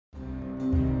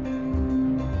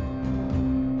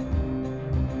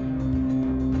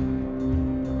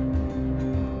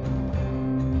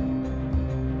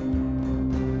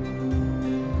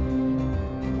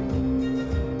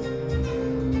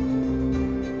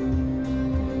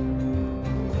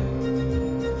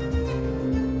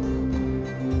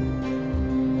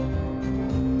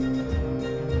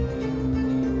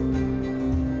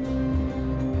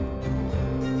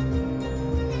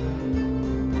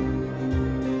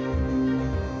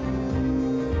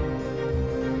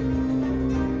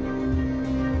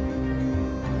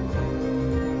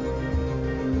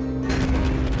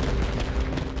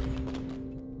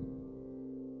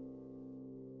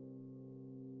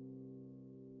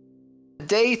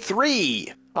day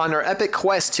 3 on our epic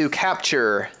quest to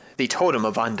capture the Totem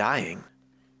of Undying.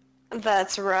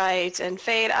 That's right. And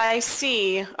Fade, I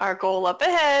see our goal up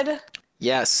ahead.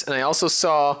 Yes, and I also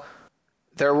saw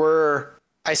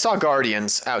I saw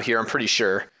guardians out here, I'm pretty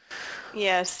sure.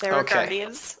 Yes, there were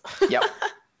guardians. Yep.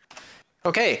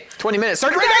 Okay, 20 minutes.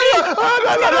 Start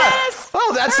that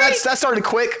started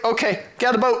quick. Okay, get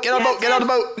out of the boat. Get out of the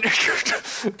boat. Get out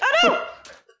of the boat. Oh no!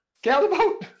 Get out of the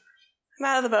boat. I'm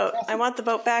out of the boat. I want the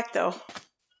boat back though.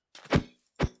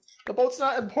 The boat's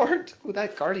not important. Oh,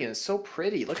 that guardian is so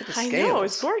pretty. Look at the scales. I know,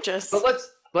 it's gorgeous. But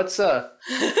let's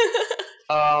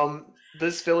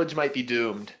this village might be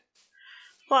doomed.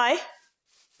 Why?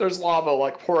 There's lava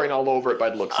like pouring all over it by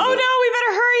the looks of it. Oh no, we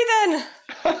better hurry then.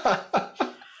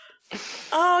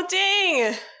 Oh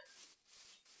dang.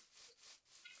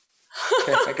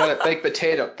 Okay, I got a baked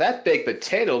potato. That baked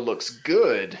potato looks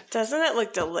good. Doesn't it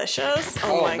look delicious?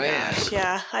 Oh my gosh,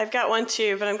 yeah. I've got one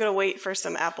too, but I'm going to wait for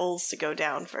some apples to go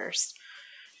down first.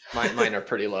 Mine are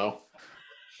pretty low.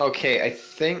 Okay, I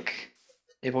think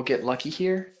it will get lucky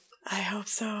here. I hope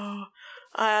so.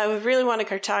 I would really want a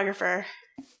cartographer.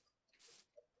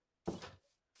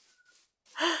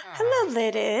 Hello,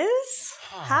 ladies.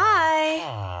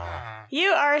 Hi. You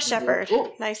are a shepherd.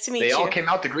 Ooh, nice to meet you. They all came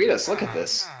out to greet us. Look at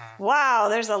this. Wow,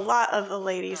 there's a lot of the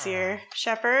ladies here.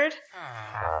 Shepherd,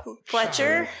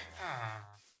 Fletcher.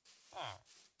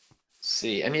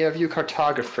 See, any of you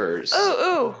cartographers?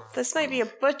 Ooh, this might be a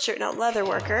butcher, no, leather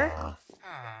worker.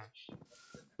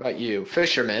 What about you?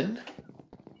 Fisherman.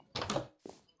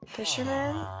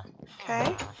 Fisherman.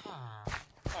 Okay.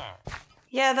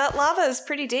 Yeah, that lava is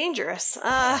pretty dangerous.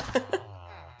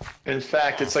 In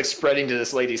fact, it's like spreading to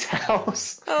this lady's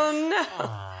house. Oh no.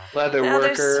 Leather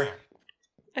worker. There's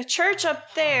a church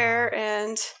up there,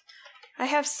 and I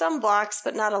have some blocks,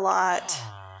 but not a lot.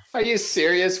 Are you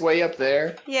serious? Way up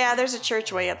there? Yeah, there's a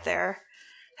church way up there.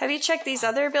 Have you checked these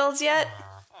other builds yet?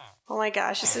 Oh my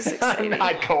gosh, this is exciting. I'm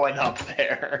not going up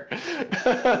there.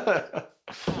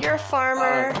 You're a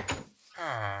farmer,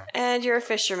 and you're a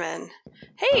fisherman.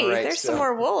 Hey, right, there's some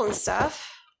more wool and stuff.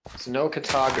 So no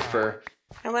cartographer.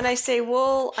 And when I say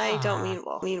wool, I don't mean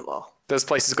wool. I mean wool. This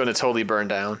place is going to totally burn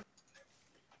down.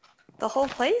 The whole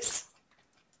place?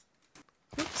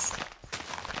 Oops.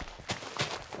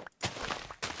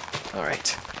 All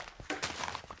right.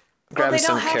 Well, they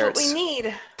some don't have carrots. what we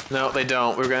need. No, they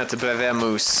don't. We're going to have to buy that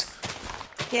moose.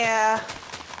 Yeah.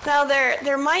 Now,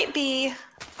 there might be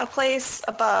a place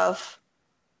above.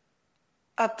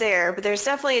 Up there, but there's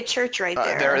definitely a church right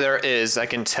there. There is. I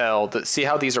can tell. See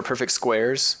how these are perfect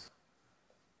squares?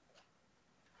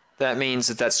 That means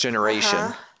that's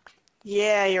generation.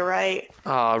 Yeah, you're right.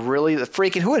 Really? The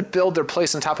freaking who would build their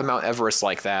place on top of Mount Everest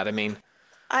like that? I mean,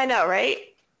 I know, right?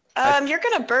 You're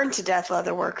gonna burn to death,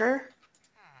 leather worker.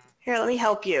 Here, let me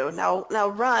help you. Now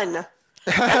run.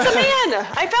 That's a man.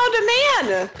 I found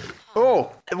a man.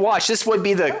 Oh, watch. This would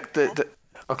be the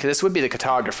okay. This would be the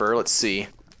cartographer. Let's see.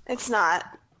 It's not.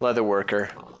 Leather worker.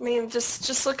 I mean,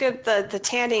 just look at the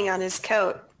tanning on his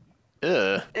coat.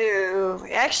 Ugh. Ooh.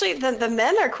 Actually, the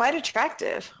men are quite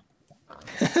attractive.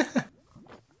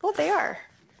 Well, they are.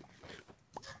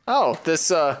 Oh,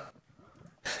 this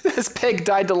this pig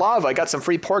died to lava. I got some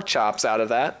free pork chops out of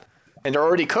that, and they're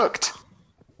already cooked.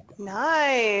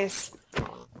 Nice.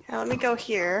 Now, let me go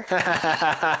here.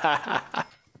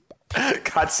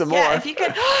 Got some more. Yeah, if you could.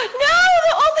 No,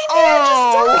 the only man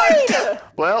just died.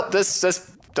 Well,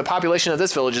 the population of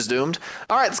this village is doomed.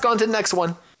 All right, let's go on to the next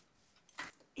one.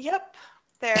 Yep.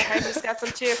 There, I just got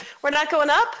some too. We're not going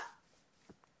up?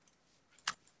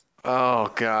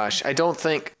 Oh gosh, I don't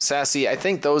think, Sassy. I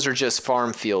think those are just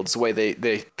farm fields the way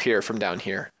they appear from down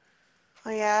here.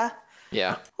 Oh yeah.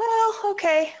 Yeah. Well,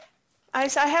 okay. I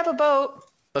have a boat.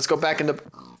 Let's go back into.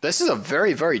 This is a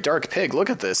very, very dark pig. Look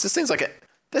at this. This thing's like a.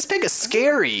 This pig is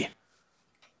scary.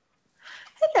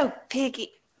 Hello,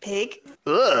 piggy. Pig.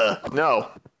 Ugh. No.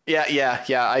 Yeah.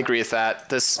 I agree with that.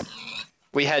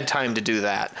 We had time to do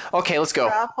that. Okay, let's go.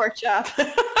 Raw pork chop.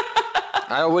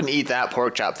 I wouldn't eat that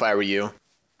pork chop if I were you.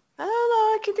 I don't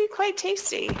know. It could be quite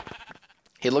tasty.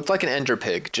 He looked like an ender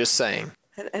pig. Just saying.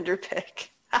 An ender pig.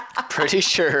 Pretty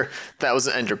sure that was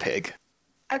an ender pig.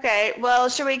 Okay. Well,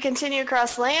 should we continue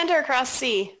across land or across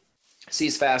sea?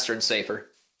 Sea's faster and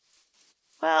safer.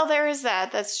 Well, there is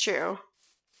that. That's true.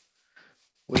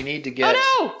 We need to get...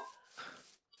 Oh, no!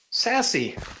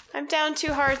 Sassy! I'm down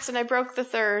 2 hearts and I broke the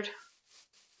 3rd.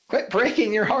 Quit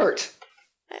breaking your heart!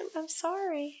 I'm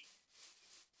sorry.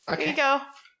 Okay. Here you go.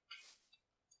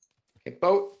 Okay,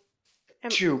 boat.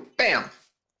 Chew. Bam!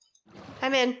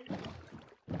 I'm in.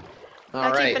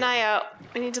 I'll keep an eye out.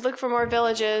 We need to look for more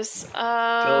villages.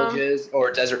 Villages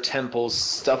or desert temples,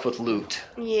 stuff with loot.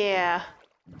 Yeah.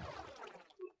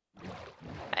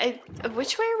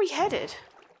 Which way are we headed?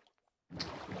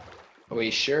 We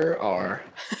sure are.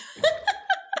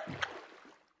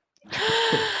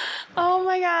 Oh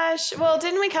my gosh. Well,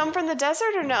 didn't we come from the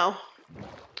desert or no?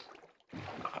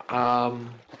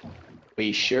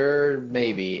 We sure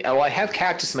maybe. Oh, I have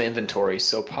cactus in my inventory,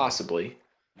 so possibly.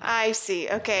 I see.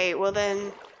 Okay, well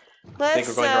then, let's...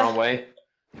 Think we're going the wrong way?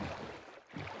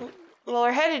 Well,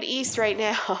 we're headed east right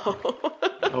now.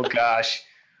 Oh gosh.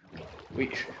 We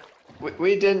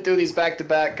didn't do these back to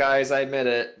back, guys, I admit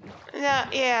it.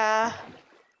 Yeah.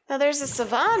 Now there's a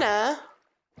savanna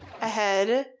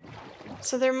ahead.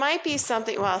 So there might be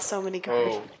something... Wow, so many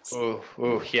gardens.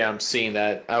 Oh, yeah, I'm seeing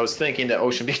that. I was thinking that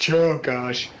Ocean Beach, oh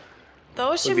gosh. The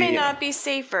ocean may not be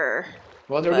safer.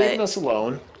 Well, they're leaving us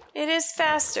alone. It is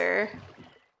faster.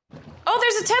 Oh,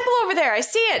 there's a temple over there. I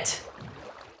see it.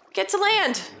 Get to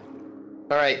land.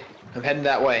 All right, I'm heading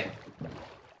that way.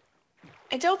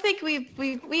 I don't think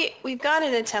we've gone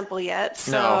in a temple yet.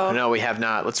 So... No, we have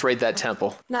not. Let's raid that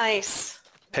temple. Nice.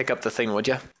 Pick up the thing, would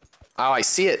you? Oh, I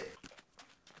see it.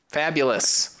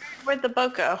 Fabulous. Where'd the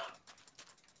boat go?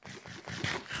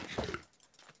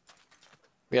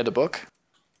 We had a book?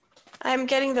 I'm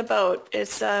getting the boat.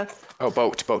 It's Oh,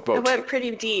 boat. It went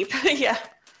pretty deep. Yeah.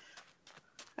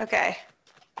 Okay.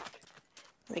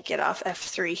 Let me get off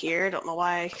F3 here. I don't know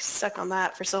why I stuck on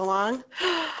that for so long.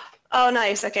 Oh,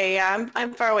 nice. Okay, yeah,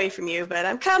 I'm far away from you, but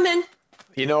I'm coming.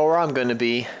 You know where I'm gonna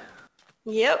be.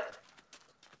 Yep.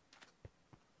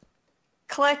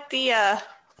 Collect the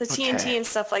TNT and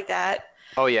stuff like that.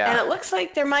 Oh yeah. And it looks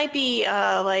like there might be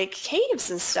like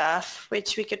caves and stuff,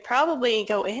 which we could probably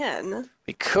go in.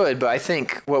 We could, but I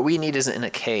think what we need isn't in a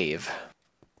cave.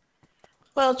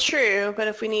 Well, true, but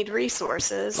if we need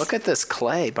resources... Look at this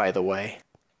clay, by the way.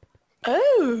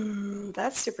 Oh,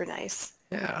 that's super nice.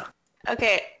 Yeah.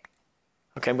 Okay.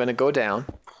 Okay, I'm gonna go down.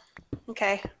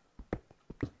 Okay.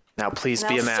 Now please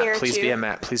be a map. Please be a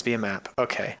map. Please be a map.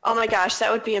 Okay. Oh my gosh,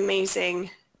 that would be amazing.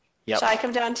 Yep. Shall I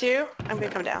come down too? I'm gonna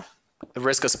come down.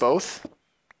 Risk us both?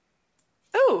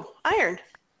 Ooh, iron.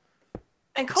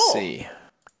 And coal. Let's see.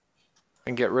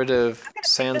 And get rid of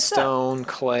sandstone,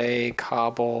 clay,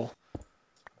 cobble.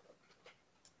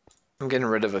 I'm getting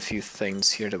rid of a few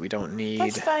things here that we don't need.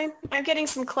 That's fine. I'm getting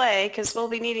some clay because we'll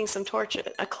be needing some torches.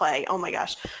 Clay. Oh my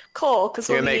gosh. Coal because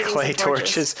we'll be needing some torches. Clay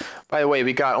torches. By the way,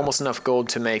 we got almost enough gold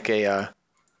to make a.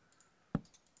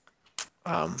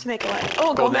 To make a what?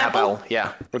 Oh, golden apple.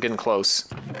 Yeah, we're getting close.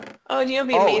 Oh, it'd be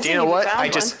amazing. Oh, do you know what? I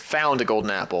just just found a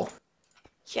golden apple.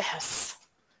 Yes.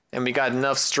 And we got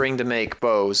enough string to make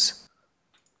bows.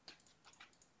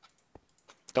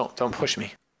 Don't push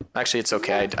me. Actually, it's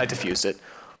okay. I diffused it.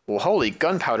 Well, holy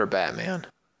gunpowder Batman.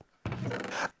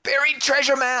 Buried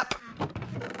treasure map!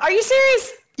 Are you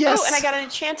serious? Yes. Oh, and I got an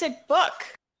enchanted book.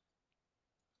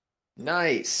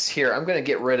 Nice. Here, I'm going to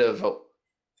get rid of... Oh,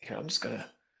 here, I'm just going to...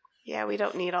 Yeah, we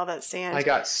don't need all that sand. I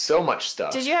got so much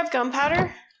stuff. Did you have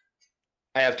gunpowder?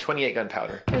 I have 28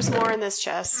 gunpowder. There's more in this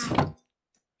chest.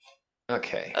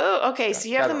 Okay. Oh, okay, so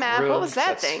you have the map. What was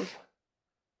that thing?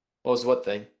 What was what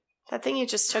thing? That thing you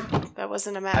just took, that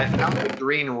wasn't a map. I found the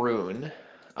green rune.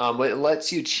 It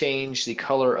lets you change the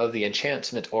color of the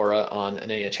enchantment aura on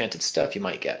any enchanted stuff you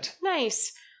might get.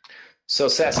 Nice. So,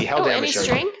 Sassy, how damaged are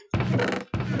you? Any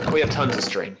string? We have tons of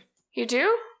string. You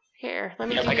do? Here, let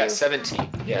me give you... I got 17,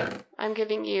 yeah. I'm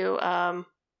giving you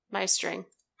my string.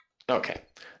 Okay.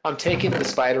 I'm taking the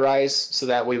spider eyes, so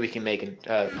that way we can make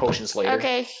potions later.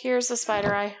 Okay, here's the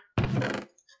spider eye.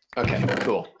 Okay,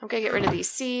 cool. I'm gonna get rid of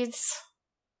these seeds.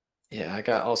 Yeah, I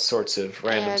got all sorts of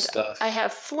random stuff. I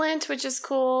have flint, which is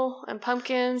cool, and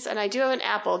pumpkins, and I do have an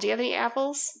apple. Do you have any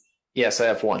apples? Yes, I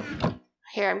have one.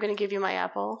 Here, I'm going to give you my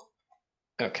apple.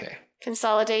 Okay.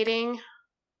 Consolidating.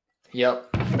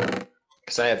 Yep.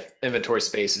 Because I have inventory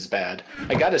space is bad.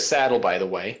 I got a saddle, by the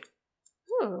way.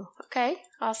 Ooh, okay.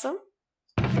 Awesome.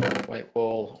 White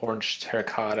wool, orange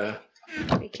terracotta.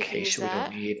 Acacia we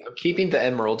don't need. I'm keeping the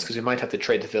emeralds because we might have to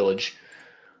trade the village.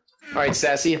 All right,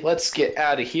 Sassy, let's get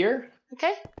out of here.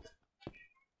 Okay.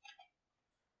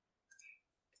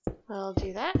 I'll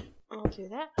do that. I'll do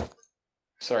that.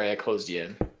 Sorry, I closed you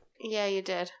in. Yeah, you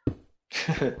did.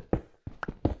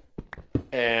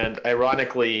 And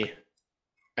ironically,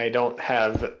 I don't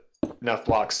have enough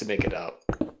blocks to make it up.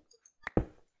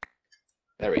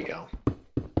 There we go.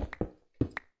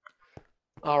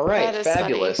 All right,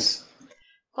 fabulous. Funny.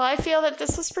 Well, I feel that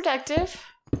this was productive.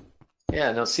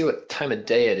 Yeah, now see what time of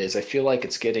day it is. I feel like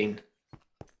it's getting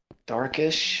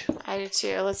darkish. I do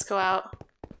too. Let's go out.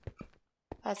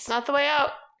 That's not the way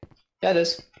out. Yeah, it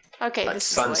is. Okay, That's this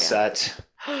sunset. is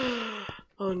the layout.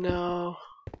 Oh no.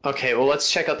 Okay, well,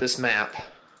 let's check out this map.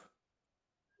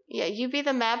 Yeah, you be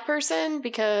the map person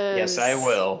because... Yes, I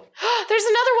will. There's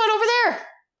another one over there!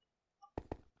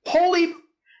 Holy... And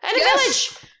a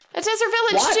village! A desert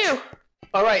village, too!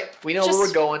 Alright, we know where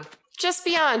we're going. Just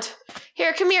beyond.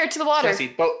 Here, come here, to the water. Sassy,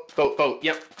 boat,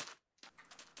 yep.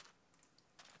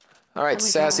 Alright,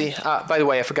 Sassy. By the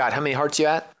way, I forgot. How many hearts you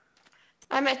at?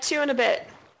 I'm at 2 and a bit.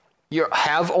 You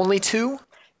have only 2?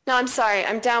 No, I'm sorry.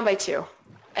 I'm down by 2.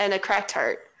 And a cracked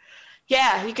heart.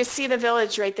 Yeah, you can see the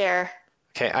village right there.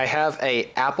 Okay, I have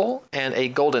a apple and a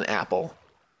golden apple.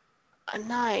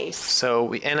 Nice.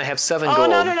 So, and I have 7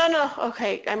 gold. Oh, no.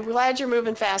 Okay, I'm glad you're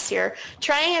moving fast here.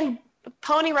 Try and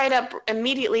pony right up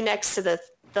immediately next to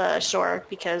the shore,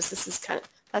 because this is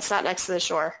that's not next to the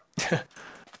shore.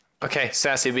 Okay,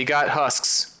 Sassy, we got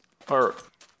husks. Oh,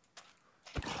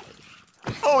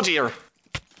 dear.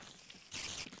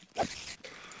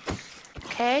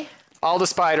 Okay. All the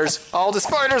spiders. Oh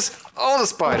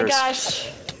my gosh.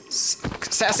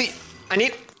 Sassy, I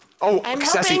need... Oh, I'm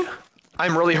Sassy, helping.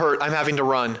 I'm really hurt. I'm having to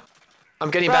run.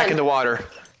 I'm getting back into water.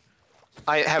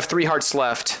 I have 3 hearts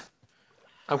left.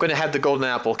 I'm going to have the golden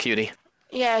apple, cutie.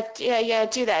 Yeah,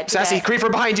 do that. Sassy, creeper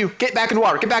behind you. Get back in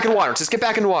water. Just get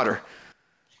back in water.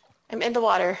 I'm in the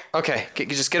water. Okay,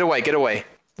 just get away.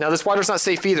 Now, this water's not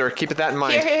safe either. Keep that in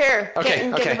mind. Here. Okay,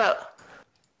 get in the boat.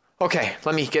 Okay,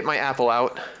 let me get my apple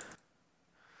out.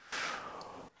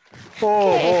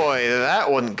 Oh boy, that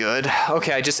wasn't good.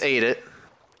 Okay, I just ate it.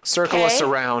 Circle us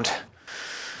around.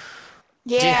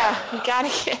 Yeah, we gotta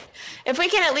get... If we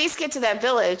can at least get to that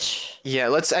village. Yeah,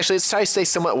 let's try to stay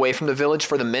somewhat away from the village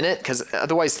for the minute, because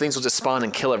otherwise things will just spawn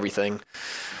and kill everything.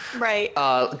 Right.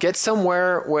 Get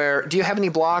somewhere where... Do you have any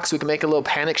blocks? We can make a little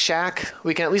panic shack.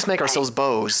 We can at least make ourselves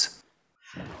bows.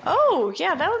 Oh,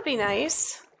 yeah, that would be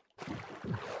nice.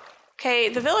 Okay,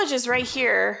 the village is right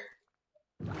here.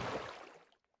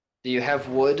 Do you have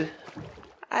wood?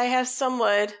 I have some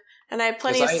wood, and I have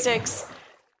plenty of sticks.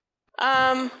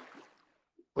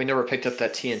 We never picked up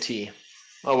that TNT.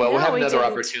 Oh well, we'll have another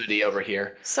opportunity over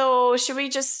here. So, should we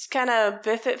just kind of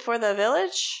biff it for the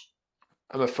village?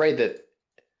 I'm afraid that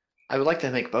I would like to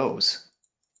make bows.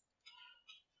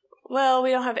 Well,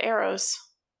 we don't have arrows.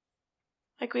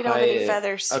 Like, we don't have any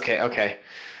feathers. Okay.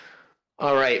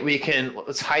 All right,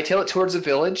 let's hightail it towards the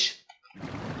village,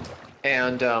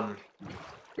 and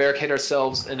barricade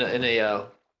ourselves in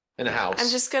a house. I'm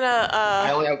just gonna.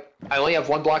 I only have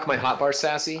 1 block of my hotbar,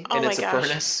 Sassy, and it's a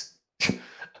furnace.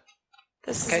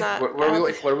 This is not. What are we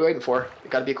waiting for? We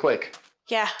gotta be quick.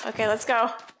 Yeah. Okay, let's go.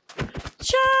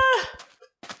 Cha!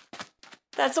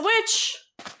 That's a witch.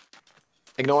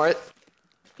 Ignore it.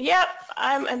 Yep.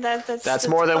 And that's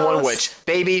more than one witch.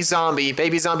 Baby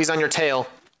zombie's on your tail.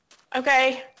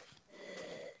 Okay.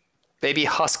 Baby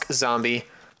husk zombie.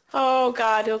 Oh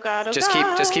god. Just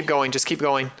keep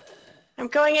going. I'm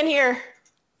going in here.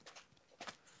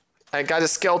 I got a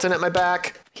skeleton at my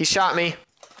back. He shot me.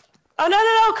 Oh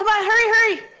no! Come on,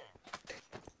 hurry!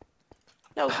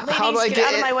 No, ladies, get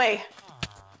out of my way.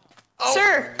 Oh,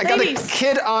 Sir, I got a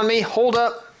kid on me. Hold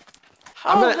up.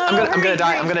 I'm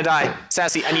gonna die.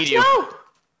 Sassy, I need you. No!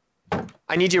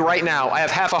 I need you right now. I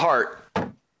have half a heart.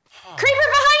 Creeper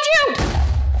behind you!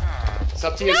 It's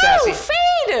up to you, Sassy.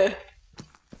 Fade!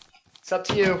 It's up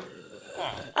to you.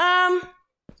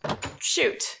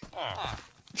 Shoot.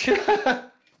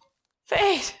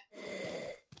 Fade.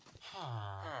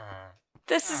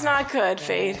 This is not good,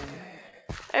 Fade.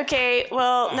 Okay,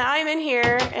 well, now I'm in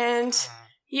here, and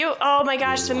you... Oh my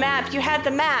gosh, the map. You had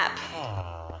the map.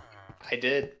 I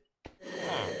did.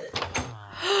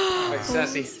 Wait,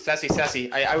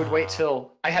 Sassy. I would wait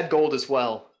till... I had gold as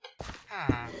well.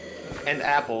 And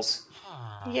apples.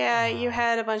 Yeah, you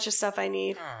had a bunch of stuff I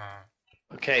need.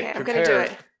 Okay, I'm gonna do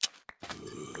it.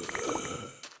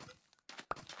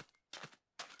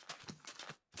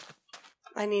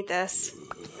 I need this.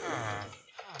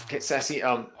 Okay, Sassy,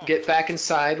 get back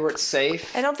inside where it's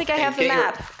safe. I don't think I have the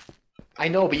map. I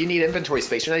know, but you need inventory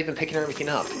space. You're not even picking everything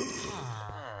up.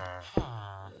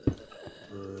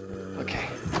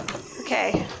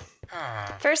 Okay.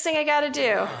 First thing I gotta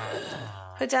do,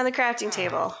 put down the crafting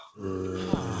table.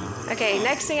 Okay,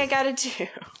 next thing I gotta do.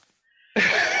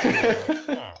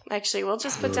 Actually, we'll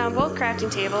just put down both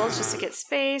crafting tables just to get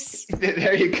space.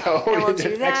 There you go. And we'll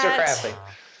do that. Extra crafting.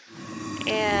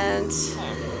 And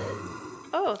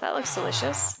oh, that looks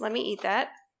delicious. Let me eat that.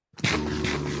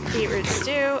 Beetroot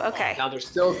stew. Okay. Now there's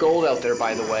still gold out there,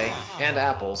 by the way, and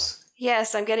apples.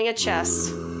 Yes, I'm getting a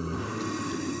chest.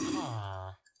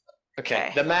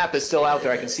 Okay, the map is still out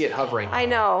there. I can see it hovering. I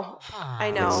know.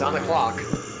 It's on the clock.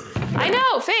 I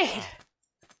know, Fade.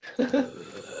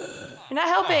 You're not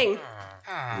helping.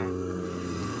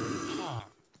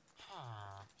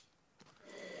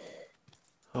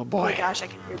 Oh boy. Oh my gosh, I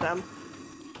can hear them.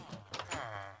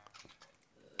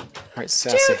 Alright,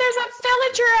 Sassy. Dude, there's a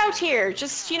villager out here.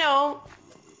 Just, you know.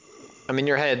 I'm in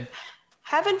your head.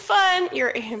 Having fun. You're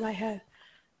in my head.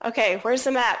 Okay, where's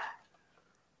the map?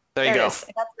 There you go. It is.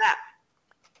 I got the map.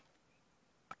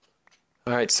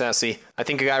 Alright, Sassy. I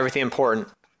think I got everything important.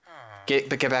 Get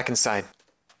back inside.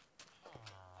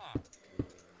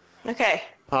 Okay.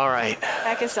 Alright.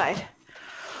 Back inside.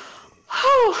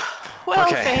 Oh, well,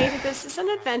 Okay. Fade, this is an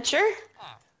adventure.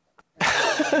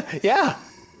 Yeah.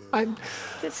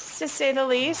 To say the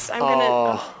least. I'm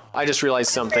gonna. I just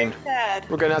realized something. Very sad.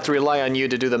 We're gonna have to rely on you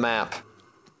to do the map.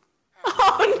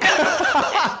 Oh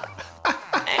no!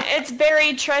 It's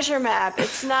buried treasure map.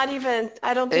 It's not even.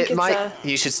 I don't think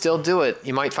You should still do it.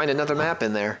 You might find another map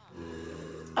in there.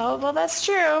 Oh well, that's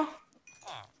true.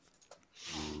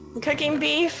 I'm cooking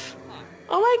beef.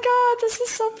 Oh my god, this is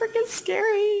so freaking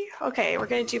scary. Okay, we're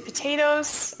gonna do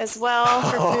potatoes as well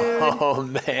for food. Oh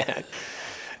man,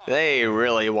 they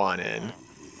really want in.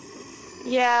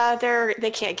 Yeah,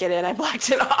 they can't get in. I blocked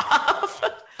it off.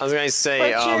 I was gonna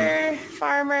say, Butcher,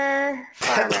 farmer.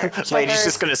 Lady's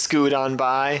just gonna scoot on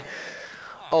by.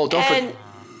 Oh, don't forget.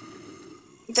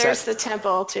 There's the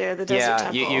temple too, the desert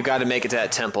temple. Yeah, you got to make it to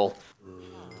that temple.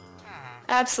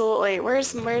 Absolutely.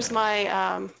 Where's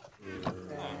my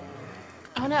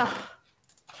Oh no.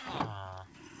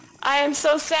 I am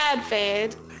so sad,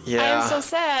 Fade. Yeah. I am so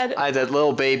sad. I had that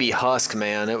little baby husk,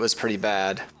 man. It was pretty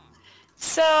bad.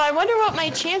 So I wonder what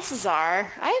my chances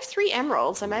are. I have 3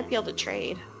 emeralds. I might be able to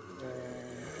trade.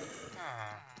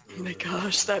 Oh my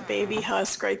gosh, that baby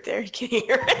husk right there. You can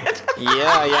hear it.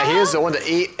 Yeah, he was the one that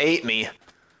ate me.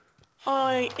 Oh,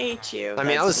 I ate you. I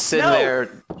mean, I was sitting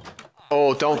there.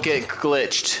 Oh, don't get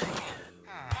glitched.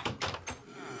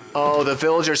 Oh, the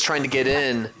villager's trying to get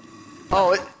in.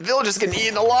 Oh, villager's getting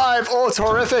eaten alive. Oh, it's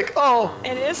horrific. Oh.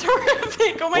 It is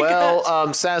horrific. Oh my gosh.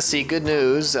 Well, Sassy, good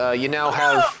news. You now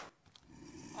have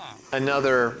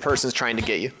another person's trying to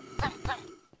get you.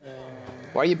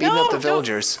 Why are you beating up the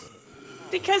villagers?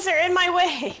 Because they're in my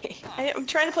way. I'm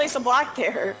trying to place a block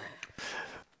there.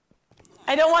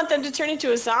 I don't want them to turn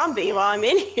into a zombie while I'm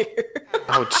in here.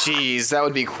 Oh, jeez, that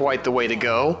would be quite the way to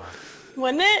go.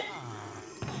 Wouldn't it?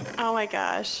 Oh my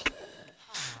gosh.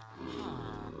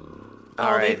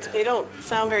 All right. They don't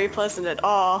sound very pleasant at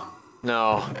all.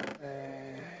 No.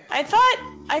 I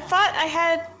thought I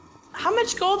had. How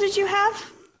much gold did you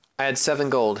have? I had 7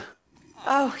 gold.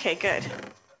 Oh, okay, good.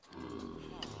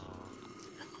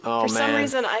 Oh, For some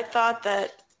reason, I thought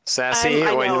that. Sassy,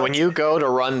 when you go to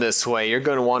run this way, you're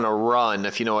going to want to run,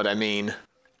 if you know what I mean.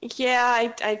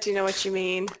 Yeah, I do know what you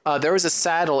mean. There was a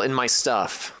saddle in my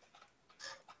stuff.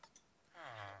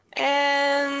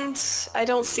 And I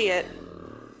don't see it.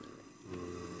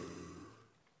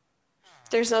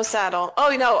 There's no saddle.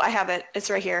 Oh, no, I have it. It's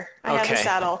right here. I have the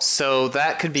saddle. So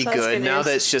that could be good now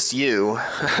that it's just you.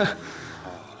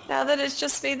 Now that it's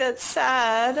just me, that's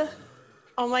sad.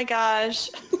 Oh my gosh.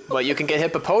 But you can get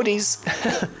hippopotes.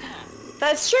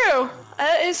 That's true.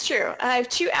 That is true. I have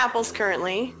 2 apples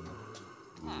currently.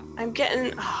 I'm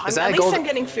getting... Oh, at least I'm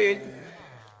getting food.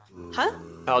 Huh?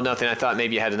 Oh, nothing. I thought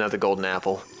maybe you had another golden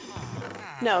apple.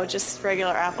 No, just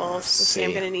regular apples. Let's see,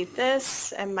 I'm going to need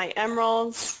this and my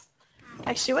emeralds.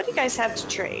 Actually, what do you guys have to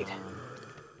trade?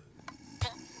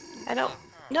 I don't...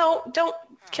 No, don't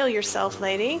kill yourself,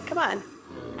 lady. Come on.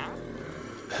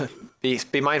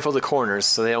 Be mindful of the corners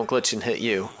so they don't glitch and hit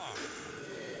you.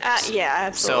 Yeah,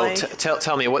 absolutely. So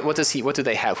tell me, what do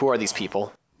they have? Who are these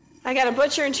people? I got a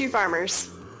butcher and 2 farmers.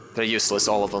 They're useless,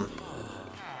 all of them.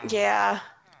 Yeah.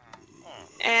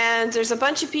 And there's a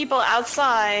bunch of people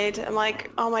outside. I'm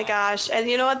like, oh my gosh. And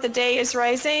you know what? The day is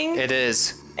rising. It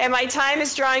is. And my time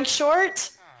is drawing short.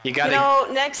 You gotta... You know,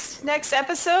 next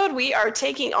episode, we are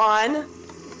taking on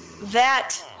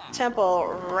that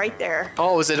temple right there.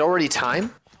 Oh, is it already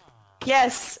time?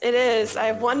 Yes, it is. I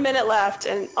have 1 minute left,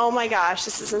 and oh my gosh,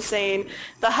 this is insane.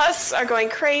 The husks are going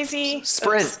crazy.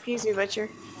 Sprint. Oops, excuse me, butcher.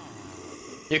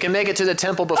 You can make it to the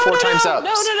temple before time's up.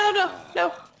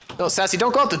 No. No, Sassy,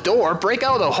 don't go out the door. Break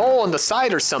out a hole in the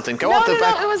side or something. Go out the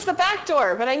back. No, it was the back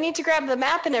door, but I need to grab the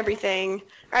map and everything.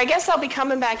 Or I guess I'll be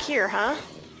coming back here, huh?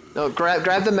 No,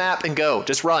 grab the map and go.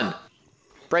 Just run.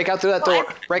 Break out through that door.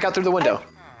 Break out through the window.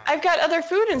 I've got other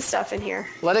food and stuff in here.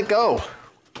 Let it go.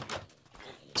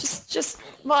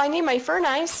 Well, I need my fur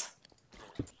knives.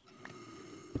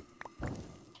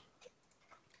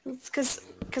 It's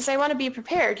because I want to be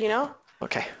prepared, you know?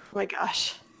 Okay. Oh my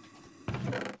gosh.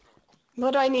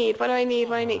 What do I need?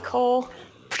 Coal?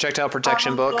 projectile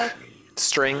protection book,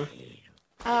 string,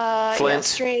 flint, yeah,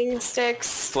 string,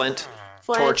 sticks, flint,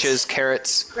 torches,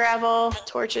 carrots, gravel,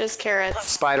 torches, carrots,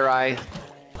 spider eye.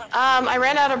 I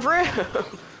ran out of broom.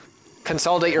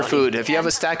 Consolidate your food. If you have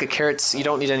a stack of carrots, you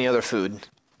don't need any other food.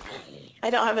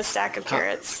 I don't have a stack of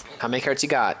carrots. How many carrots you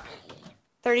got?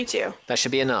 32. That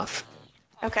should be enough.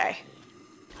 Okay.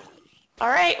 All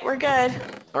right, we're good.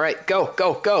 All right, go,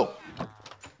 go, go.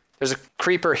 There's a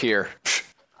creeper here.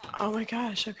 Oh my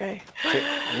gosh, okay.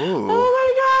 Ooh. Oh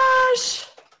my gosh!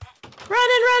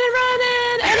 Running, running,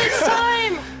 running! And it's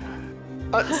time!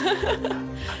 All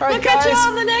right, We'll guys. catch you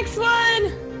on the next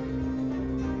one!